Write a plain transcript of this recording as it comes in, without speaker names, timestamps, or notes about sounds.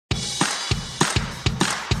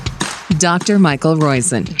Dr. Michael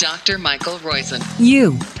Roizen. Dr. Michael Roizen.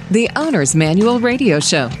 You, the Owner's Manual Radio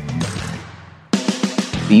Show.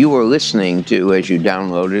 You are listening to, as you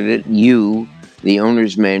downloaded it, You, the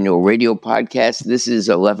Owner's Manual Radio Podcast. This is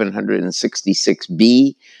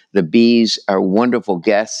 1166B. The Bs are wonderful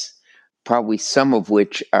guests, probably some of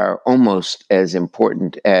which are almost as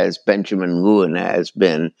important as Benjamin Lewin has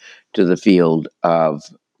been to the field of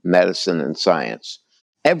medicine and science.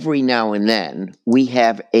 Every now and then, we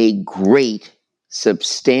have a great,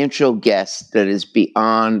 substantial guest that is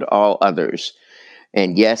beyond all others.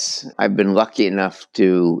 And yes, I've been lucky enough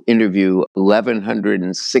to interview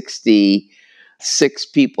 1,166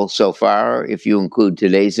 people so far. If you include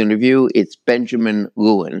today's interview, it's Benjamin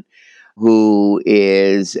Lewin, who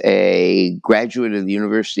is a graduate of the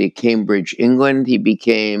University of Cambridge, England. He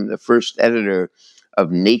became the first editor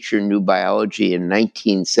of Nature New Biology in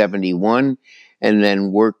 1971, and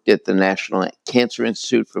then worked at the National Cancer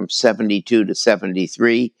Institute from 72 to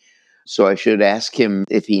 73. So I should ask him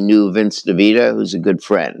if he knew Vince DeVita, who's a good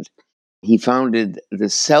friend. He founded the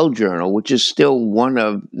Cell Journal, which is still one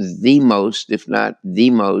of the most, if not the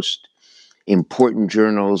most, important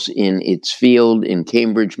journals in its field in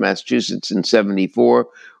Cambridge, Massachusetts in 74,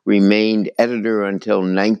 remained editor until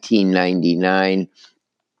 1999.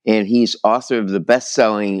 And he's author of the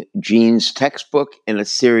best-selling Genes textbook and a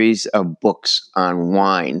series of books on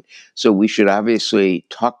wine. So we should obviously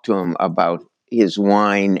talk to him about his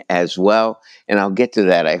wine as well. And I'll get to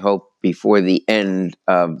that, I hope, before the end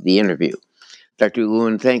of the interview. Dr.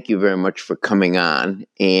 Lewin, thank you very much for coming on.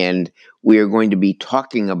 And we are going to be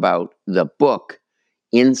talking about the book,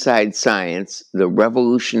 Inside Science, The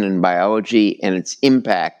Revolution in Biology and Its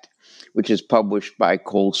Impact, which is published by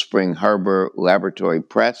Cold Spring Harbor Laboratory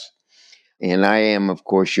Press. And I am, of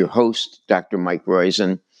course, your host, Dr. Mike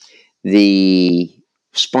Roizen. The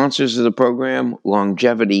sponsors of the program,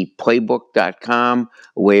 LongevityPlaybook.com,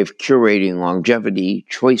 a way of curating longevity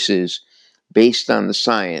choices based on the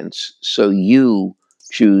science, so you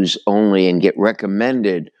choose only and get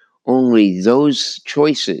recommended only those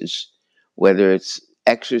choices, whether it's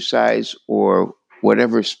exercise or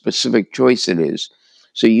whatever specific choice it is.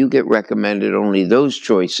 So you get recommended only those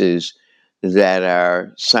choices that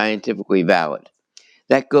are scientifically valid.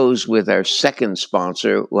 That goes with our second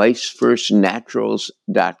sponsor,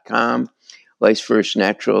 Life'sFirstNaturals.com.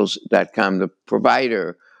 Life'sFirstNaturals.com, the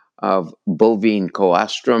provider of bovine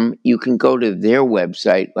colostrum. You can go to their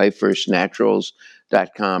website,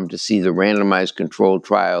 Life'sFirstNaturals.com, to see the randomized controlled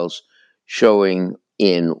trials showing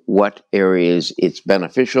in what areas it's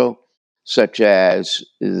beneficial, such as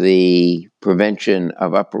the prevention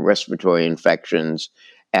of upper respiratory infections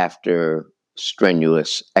after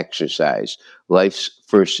strenuous exercise.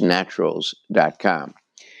 Life'sFirstNaturals.com.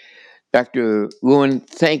 Dr. Lewin,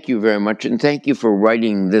 thank you very much, and thank you for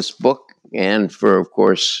writing this book and for, of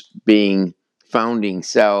course, founding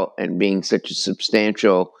Cell and being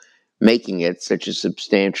making it such a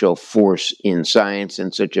substantial force in science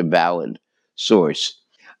and such a valid source.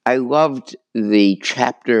 I loved the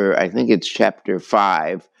chapter, I think it's chapter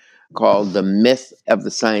 5, called The Myth of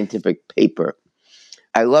the Scientific Paper.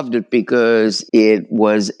 I loved it because it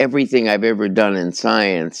was everything I've ever done in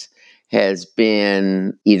science has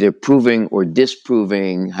been either proving or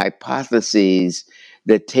disproving hypotheses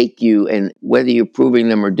that take you, and whether you're proving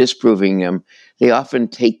them or disproving them, they often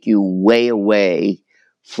take you way away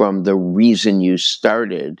from the reason you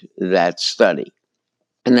started that study.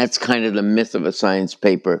 And that's kind of the myth of a science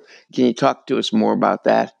paper. Can you talk to us more about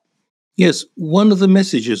that? Yes, one of the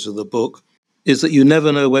messages of the book is that you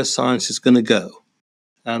never know where science is going to go.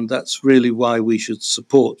 And that's really why we should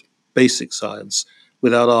support basic science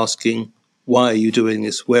without asking, why are you doing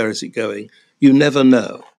this? Where is it going? You never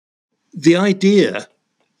know. The idea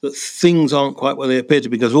that things aren't quite where they appear to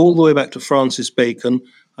be goes all the way back to Francis Bacon.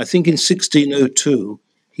 I think in 1602,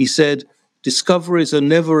 he said, discoveries are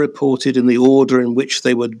never reported in the order in which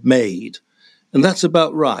they were made. And that's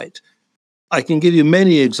about right. I can give you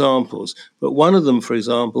many examples, but one of them, for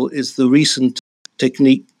example, is the recent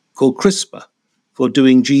technique called CRISPR for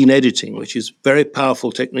doing gene editing, which is a very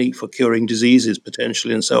powerful technique for curing diseases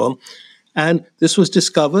potentially and so on. And this was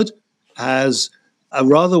discovered as a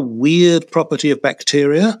rather weird property of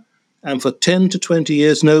bacteria. And for 10 to 20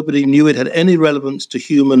 years, nobody knew it had any relevance to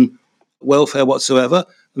human welfare whatsoever.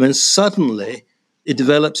 And then suddenly it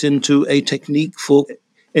develops into a technique for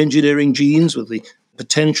engineering genes with the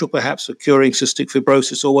potential perhaps for curing cystic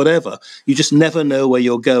fibrosis or whatever. You just never know where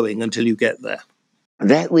you're going until you get there.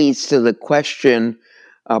 That leads to the question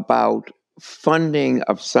about funding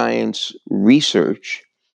of science research,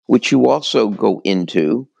 which you also go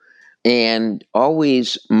into. And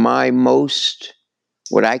always my most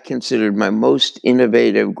what I considered my most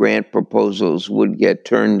innovative grant proposals would get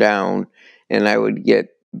turned down, and I would get,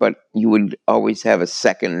 but you would always have a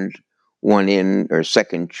second one in or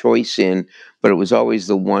second choice in, but it was always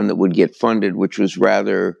the one that would get funded, which was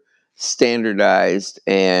rather standardized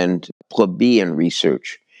and plebeian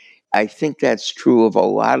research. I think that's true of a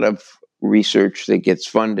lot of research that gets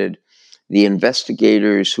funded. The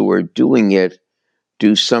investigators who are doing it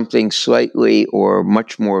do something slightly or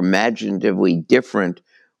much more imaginatively different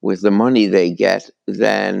with the money they get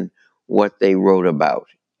than what they wrote about.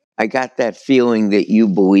 I got that feeling that you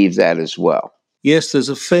believe that as well. Yes, there's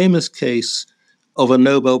a famous case of a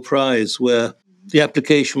Nobel Prize where the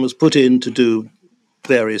application was put in to do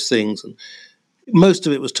various things, and most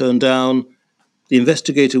of it was turned down. The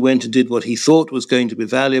investigator went and did what he thought was going to be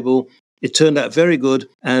valuable. It turned out very good,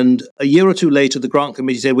 and a year or two later, the grant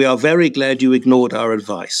committee said, "We are very glad you ignored our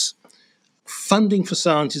advice." Funding for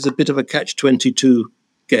science is a bit of a catch-22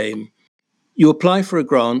 game. You apply for a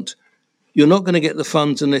grant, you're not going to get the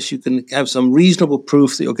funds unless you can have some reasonable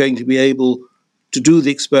proof that you're going to be able to do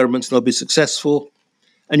the experiments and they'll be successful,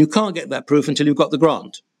 and you can't get that proof until you've got the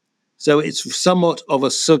grant. So it's somewhat of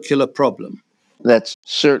a circular problem. That's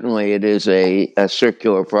certainly, it is a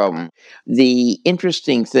circular problem. The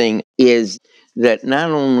interesting thing is that not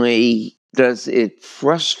only does it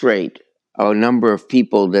frustrate a number of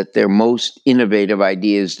people that their most innovative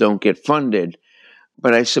ideas don't get funded,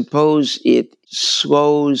 but I suppose it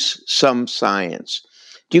slows some science.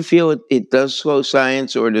 Do you feel it does slow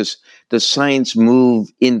science, or does science move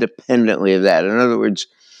independently of that? In other words,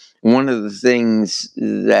 one of the things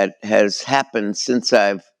that has happened since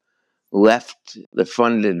I've left the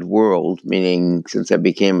funded world, meaning since I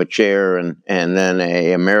became a chair and then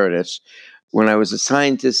a emeritus, when I was a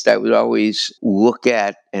scientist, I would always look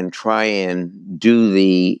at and try and do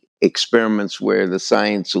the experiments where the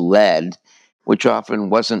science led, which often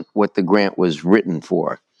wasn't what the grant was written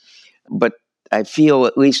for. But I feel,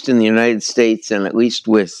 at least in the United States and at least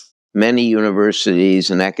with many universities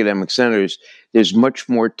and academic centers, there's much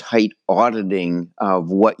more tight auditing of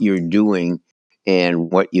what you're doing and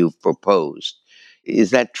what you've proposed. Is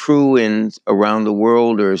that true around the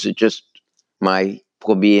world, or is it just my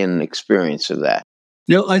plebeian experience of that?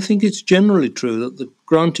 No, I think it's generally true that the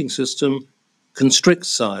granting system constricts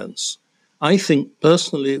science. I think,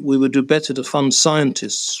 personally, we would do better to fund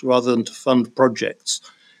scientists rather than to fund projects.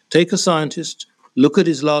 Take a scientist, look at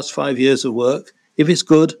his last 5 years of work. If it's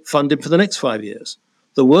good, fund him for the next 5 years.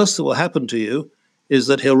 The worst that will happen to you is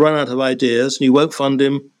that he'll run out of ideas and you won't fund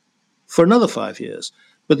him for another 5 years.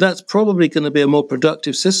 But that's probably going to be a more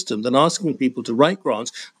productive system than asking people to write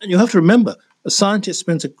grants. And you have to remember, a scientist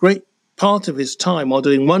spends a great part of his time while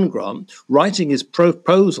doing one grant, writing his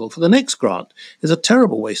proposal for the next grant. Is a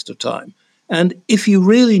terrible waste of time. And if you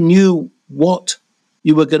really knew what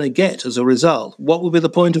you were going to get as a result, what would be the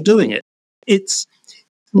point of doing it? It's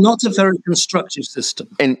not a very constructive system.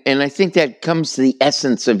 And I think that comes to the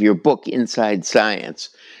essence of your book, Inside Science.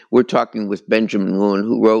 We're talking with Benjamin Lewin,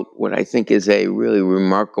 who wrote what I think is a really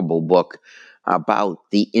remarkable book about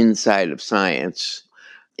the inside of science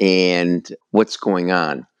and what's going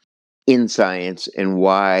on in science and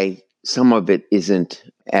why some of it isn't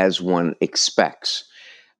as one expects.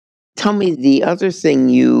 Tell me, the other thing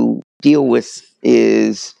you deal with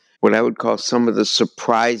is what I would call some of the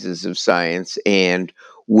surprises of science and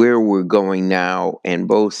where we're going now, and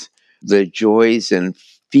both the joys and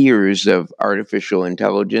fears of artificial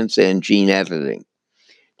intelligence and gene editing.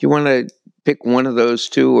 Do you want to pick one of those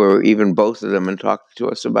two, or even both of them, and talk to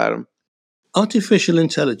us about them? Artificial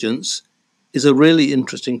intelligence is a really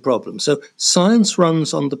interesting problem. So science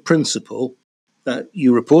runs on the principle that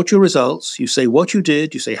you report your results, you say what you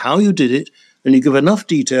did, you say how you did it, and you give enough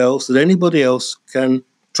details that anybody else can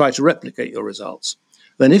try to replicate your results.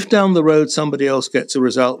 Then if down the road somebody else gets a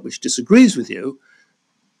result which disagrees with you,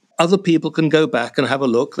 other people can go back and have a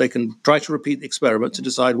look. They can try to repeat the experiment to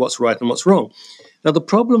decide what's right and what's wrong. Now, the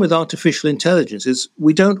problem with artificial intelligence is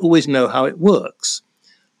we don't always know how it works.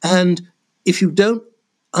 And if you don't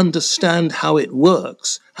understand how it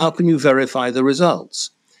works, how can you verify the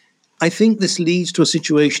results? I think this leads to a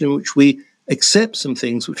situation in which we accept some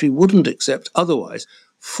things which we wouldn't accept otherwise.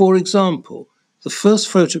 For example, the first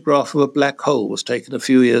photograph of a black hole was taken a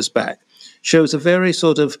few years back, shows a very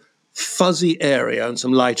sort of fuzzy area and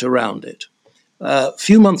some light around it. A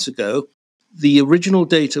few months ago, the original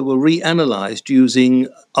data were reanalyzed using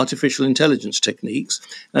artificial intelligence techniques,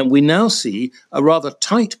 and we now see a rather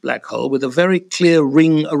tight black hole with a very clear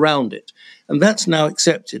ring around it. And that's now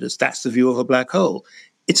accepted as that's the view of a black hole.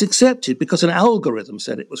 It's accepted because an algorithm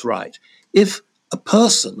said it was right. If a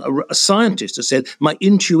person, a scientist, has said, my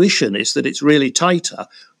intuition is that it's really tighter,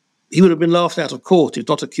 he would have been laughed out of court, if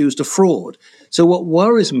not accused of fraud. So what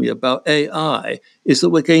worries me about AI is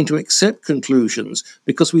that we're going to accept conclusions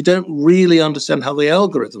because we don't really understand how the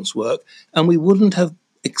algorithms work, and we wouldn't have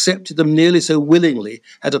accepted them nearly so willingly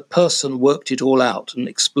had a person worked it all out and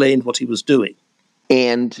explained what he was doing.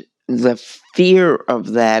 And the fear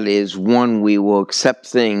of that is, one, we will accept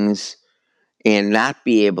things and not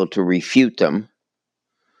be able to refute them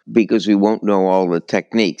because we won't know all the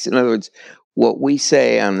techniques. In other words, what we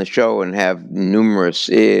say on the show and have numerous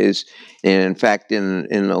is, and in fact, in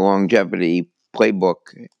the Longevity Playbook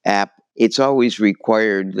app, it's always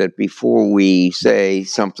required that before we say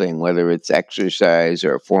something, whether it's exercise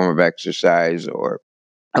or a form of exercise or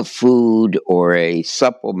a food or a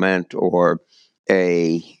supplement or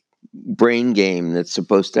a brain game that's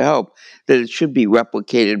supposed to help, that it should be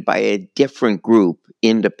replicated by a different group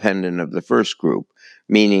independent of the first group.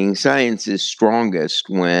 Meaning science is strongest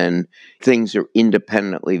when things are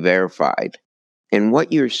independently verified. And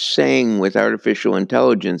what you're saying with artificial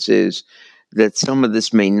intelligence is that some of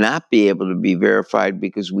this may not be able to be verified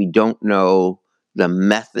because we don't know the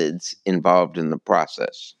methods involved in the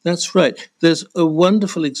process. That's right. There's a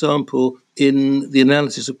wonderful example in the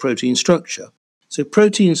analysis of protein structure. So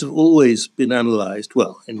proteins have always been analyzed,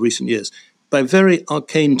 well, in recent years, by very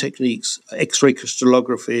arcane techniques, X-ray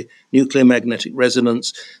crystallography, nuclear magnetic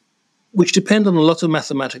resonance, which depend on a lot of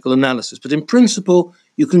mathematical analysis. But in principle,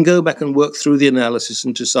 you can go back and work through the analysis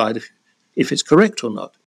and decide if it's correct or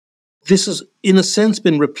not. This has, in a sense,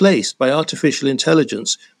 been replaced by artificial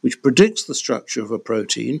intelligence, which predicts the structure of a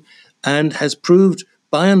protein and has proved,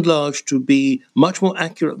 by and large, to be much more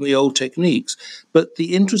accurate than the old techniques. But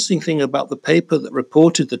the interesting thing about the paper that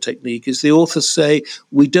reported the technique is the authors say,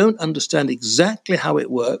 we don't understand exactly how it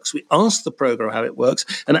works. We ask the program how it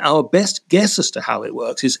works, and our best guess as to how it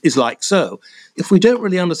works is like so. If we don't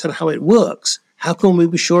really understand how it works, how can we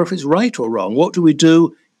be sure if it's right or wrong? What do we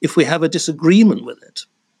do if we have a disagreement with it?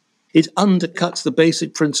 It undercuts the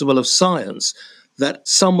basic principle of science that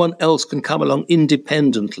someone else can come along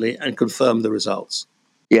independently and confirm the results.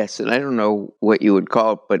 Yes, and I don't know what you would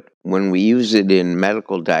call it, but when we use it in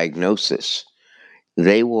medical diagnosis,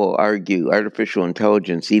 they will argue artificial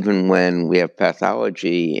intelligence, even when we have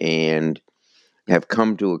pathology and have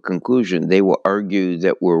come to a conclusion, they will argue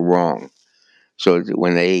that we're wrong. So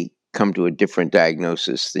when they come to a different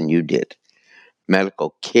diagnosis than you did.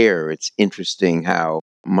 Medical care, it's interesting how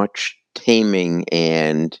much taming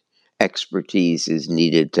and expertise is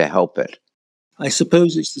needed to help it. I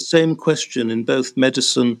suppose it's the same question in both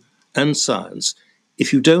medicine and science.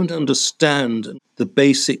 If you don't understand the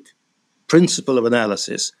basic principle of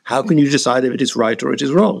analysis, how can you decide if it is right or it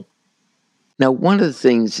is wrong? Now, one of the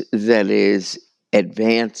things that is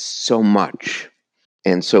advanced so much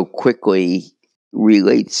and so quickly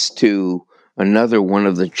relates to another one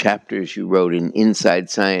of the chapters you wrote in Inside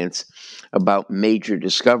Science about major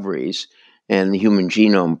discoveries, and the Human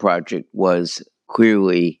Genome Project was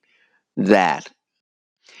clearly that.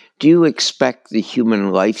 Do you expect the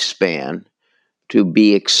human lifespan to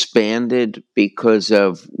be expanded because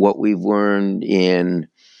of what we've learned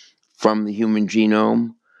from the human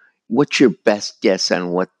genome? What's your best guess on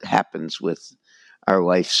what happens with our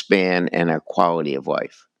lifespan and our quality of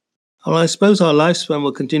life? Well, I suppose our lifespan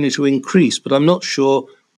will continue to increase, but I'm not sure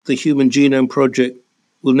the Human Genome Project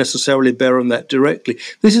will necessarily bear on that directly.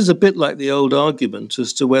 This is a bit like the old argument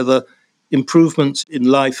as to whether improvements in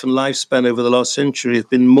life and lifespan over the last century have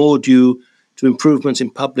been more due to improvements in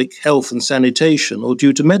public health and sanitation or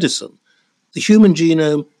due to medicine. The human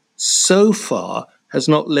genome so far has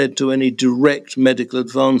not led to any direct medical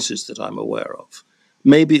advances that I'm aware of.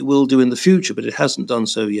 Maybe it will do in the future, but it hasn't done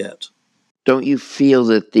so yet. Don't you feel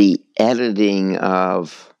that the editing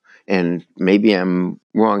of, and maybe I'm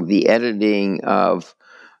wrong, the editing of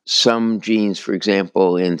some genes, for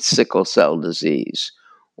example, in sickle cell disease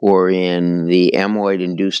or in the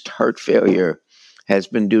amyloid-induced heart failure, has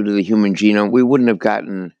been due to the human genome? We wouldn't have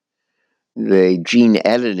gotten the gene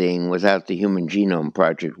editing without the Human Genome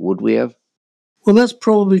Project, would we have? Well, that's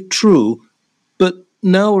probably true, but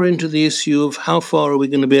now we're into the issue of how far are we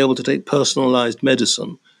going to be able to take personalized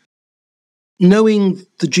medicine. Knowing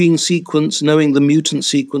the gene sequence, knowing the mutant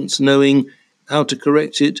sequence, knowing how to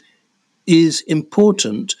correct it is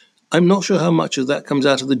important. I'm not sure how much of that comes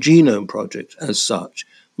out of the Genome Project as such.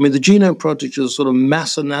 I mean, the Genome Project is a sort of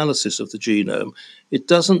mass analysis of the genome. It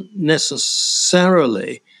doesn't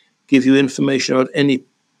necessarily give you information about any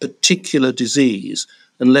particular disease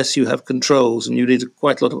unless you have controls, and you need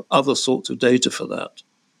quite a lot of other sorts of data for that.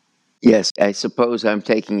 Yes, I suppose I'm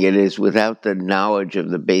taking it as without the knowledge of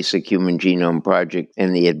the basic Human Genome Project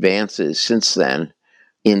and the advances since then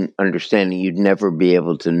in understanding, you'd never be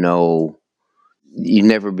able to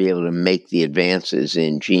make the advances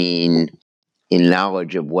in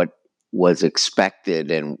knowledge of what was expected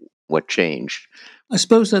and what changed. I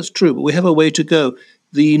suppose that's true, but we have a way to go.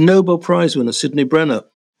 The Nobel Prize winner, Sidney Brenner,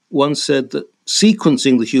 once said that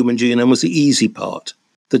sequencing the human genome was the easy part.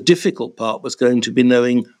 The difficult part was going to be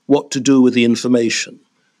knowing what to do with the information.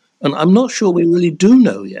 And I'm not sure we really do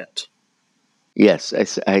know yet. Yes,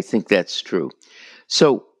 I think that's true.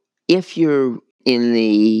 So if you're in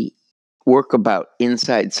the work about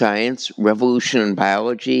Inside Science, Revolution in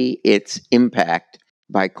Biology, Its Impact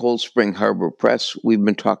by Cold Spring Harbor Press, we've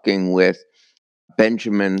been talking with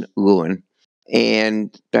Benjamin Lewin.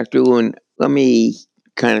 And Dr. Lewin, let me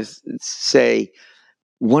kind of say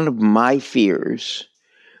one of my fears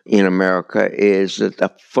in America is that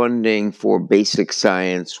the funding for basic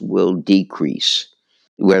science will decrease,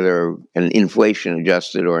 whether an inflation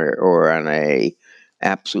adjusted or on a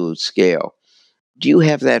absolute scale. Do you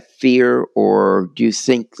have that fear, or do you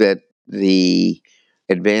think that the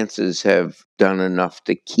advances have done enough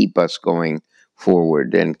to keep us going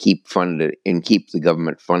forward and keep the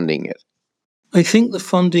government funding it? I think the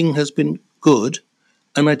funding has been good,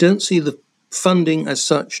 and I don't see the funding as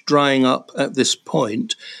such drying up at this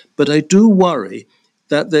point. But I do worry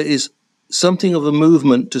that there is something of a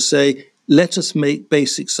movement to say, let us make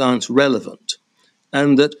basic science relevant,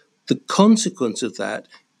 and that the consequence of that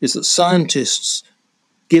is that scientists,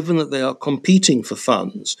 given that they are competing for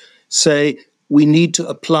funds, say we need to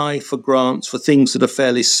apply for grants for things that are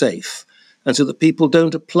fairly safe. And so that people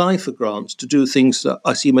don't apply for grants to do things that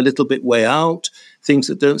seem a little bit way out, things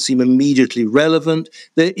that don't seem immediately relevant.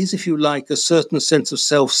 There is, if you like, a certain sense of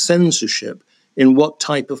self-censorship in what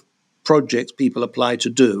type of projects people apply to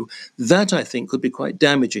do. That, I think, could be quite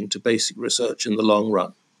damaging to basic research in the long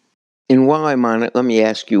run. And while I'm on it, let me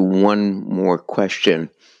ask you one more question.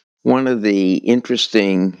 One of the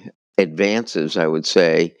interesting advances, I would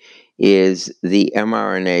say, is the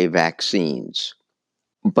mRNA vaccines.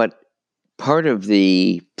 But part of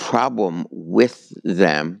the problem with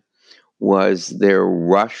them was their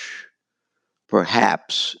rush,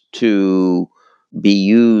 perhaps, to be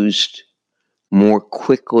used more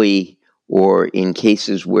quickly or in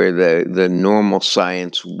cases where the normal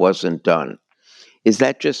science wasn't done. Is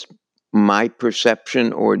that just my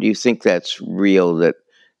perception, or do you think that's real,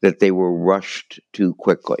 that they were rushed too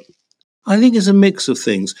quickly? I think it's a mix of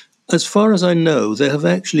things. As far as I know, there have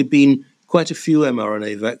actually been quite a few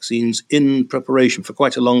mRNA vaccines in preparation for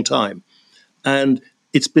quite a long time. And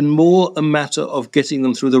it's been more a matter of getting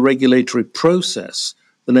them through the regulatory process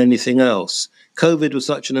than anything else. COVID was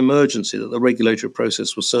such an emergency that the regulatory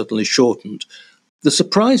process was certainly shortened. The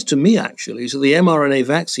surprise to me, actually, is that the mRNA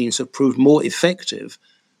vaccines have proved more effective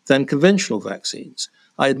than conventional vaccines.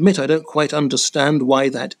 I admit I don't quite understand why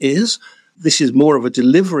that is. This is more of a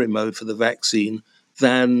delivery mode for the vaccine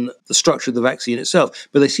than the structure of the vaccine itself.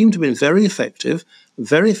 But they seem to have been very effective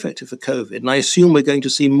for COVID. And I assume we're going to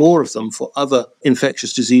see more of them for other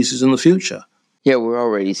infectious diseases in the future. Yeah, we're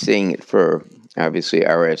already seeing it for, obviously,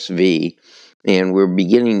 RSV, and we're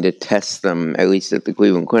beginning to test them, at least at the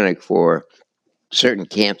Cleveland Clinic, for certain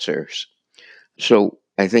cancers. So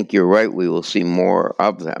I think you're right, we will see more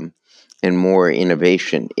of them and more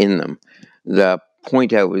innovation in them. The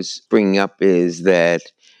point I was bringing up is that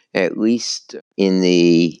at least in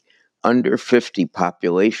the under 50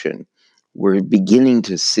 population, we're beginning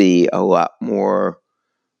to see a lot more,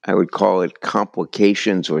 I would call it,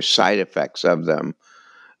 complications or side effects of them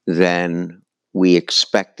than we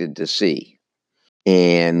expected to see.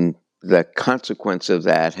 And the consequence of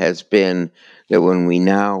that has been that when we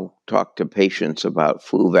now talk to patients about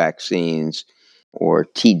flu vaccines or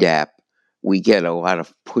Tdap, we get a lot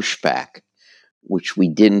of pushback, which we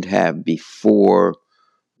didn't have before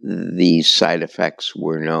these side effects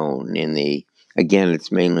were known. Again,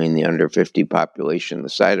 it's mainly in the under 50 population the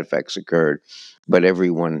side effects occurred, but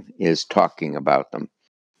everyone is talking about them.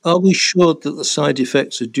 Are we sure that the side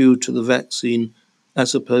effects are due to the vaccine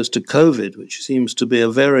as opposed to COVID, which seems to be a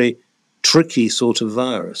very tricky sort of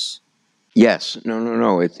virus? Yes,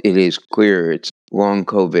 no. It is clear. It's long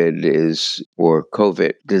COVID or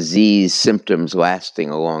COVID disease symptoms lasting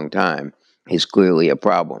a long time is clearly a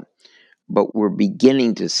problem. But we're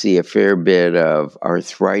beginning to see a fair bit of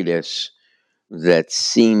arthritis that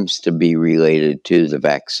seems to be related to the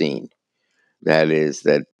vaccine. That is,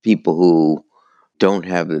 that people who don't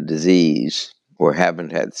have the disease or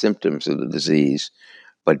haven't had symptoms of the disease,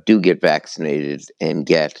 but do get vaccinated and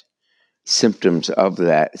get symptoms of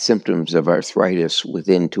arthritis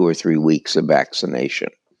within 2 or 3 weeks of vaccination.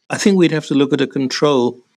 I think we'd have to look at a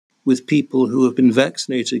control with people who have been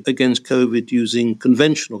vaccinated against COVID using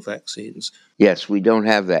conventional vaccines. Yes, we don't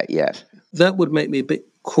have that yet. That would make me a bit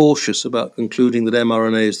cautious about concluding that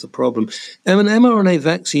mRNA is the problem. And an mRNA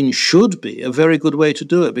vaccine should be a very good way to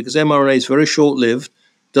do it because mRNA is very short-lived,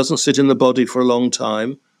 doesn't sit in the body for a long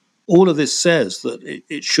time. All of this says that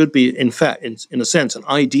it should be, in fact, in a sense, an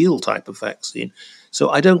ideal type of vaccine.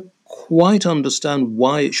 So I don't quite understand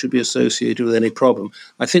why it should be associated with any problem.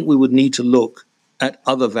 I think we would need to look at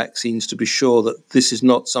other vaccines to be sure that this is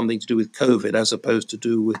not something to do with COVID as opposed to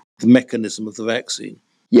do with the mechanism of the vaccine.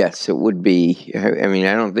 Yes, it would be. I mean,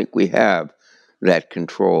 I don't think we have that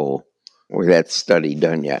control or that study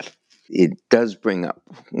done yet. It does bring up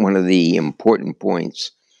one of the important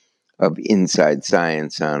points of inside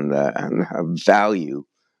science on the value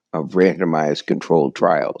of randomized controlled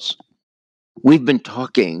trials. We've been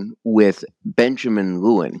talking with Benjamin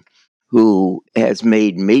Lewin, who has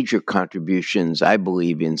made major contributions, I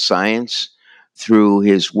believe, in science through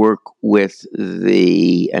his work with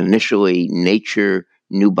the initially Nature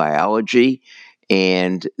New Biology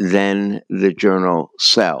and then the journal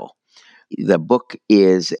Cell. The book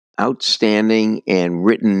is outstanding and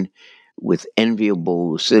written with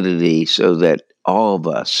enviable lucidity so that all of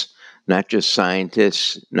us, not just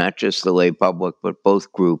scientists, not just the lay public, but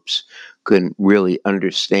both groups, can really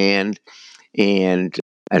understand and,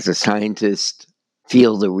 as a scientist,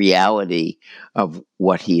 feel the reality of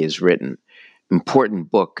what he has written.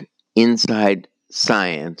 Important book, Inside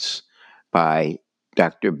Science, by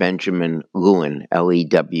Dr. Benjamin Lewin,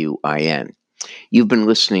 Lewin. You've been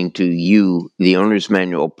listening to the Owner's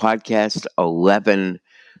Manual Podcast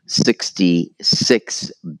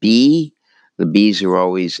 1166B. The Bs are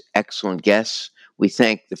always excellent guests. We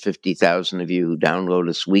thank the 50,000 of you who download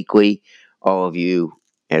us weekly. All of you,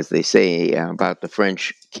 as they say about the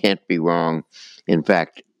French, can't be wrong. In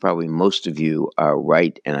fact, probably most of you are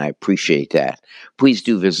right, and I appreciate that. Please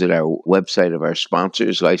do visit our website of our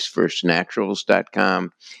sponsors,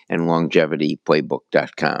 lifefirstnaturals.com and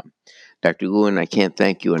longevityplaybook.com. Dr. Lewin, I can't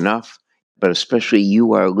thank you enough, but especially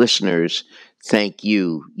you, our listeners, thank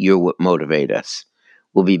you. You're what motivate us.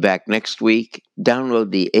 We'll be back next week.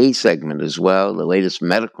 Download the A segment as well, the latest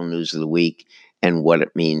medical news of the week and what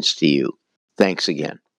it means to you. Thanks again.